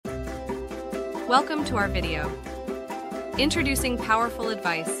Welcome to our video. Introducing powerful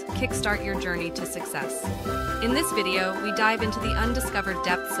advice, kickstart your journey to success. In this video, we dive into the undiscovered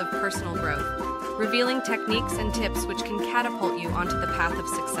depths of personal growth, revealing techniques and tips which can catapult you onto the path of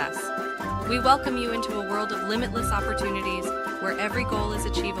success. We welcome you into a world of limitless opportunities where every goal is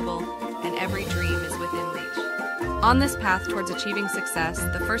achievable and every dream is within reach. On this path towards achieving success,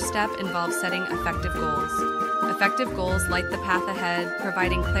 the first step involves setting effective goals. Effective goals light the path ahead,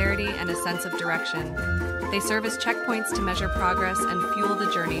 providing clarity and a sense of direction. They serve as checkpoints to measure progress and fuel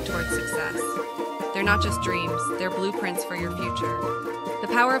the journey towards success. They're not just dreams, they're blueprints for your future. The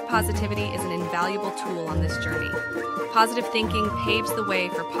power of positivity is an invaluable tool on this journey. Positive thinking paves the way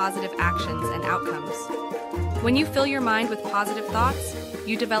for positive actions and outcomes. When you fill your mind with positive thoughts,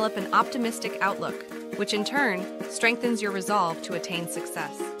 you develop an optimistic outlook, which in turn strengthens your resolve to attain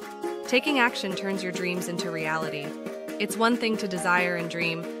success. Taking action turns your dreams into reality. It's one thing to desire and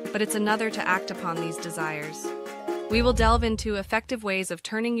dream, but it's another to act upon these desires. We will delve into effective ways of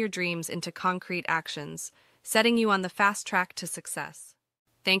turning your dreams into concrete actions, setting you on the fast track to success.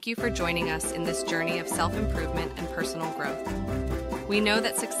 Thank you for joining us in this journey of self-improvement and personal growth. We know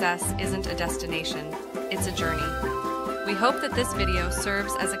that success isn't a destination, it's a journey. We hope that this video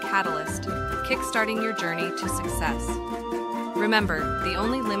serves as a catalyst, kickstarting your journey to success. Remember, the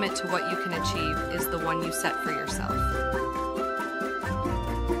only limit to what you can achieve is the one you set for yourself.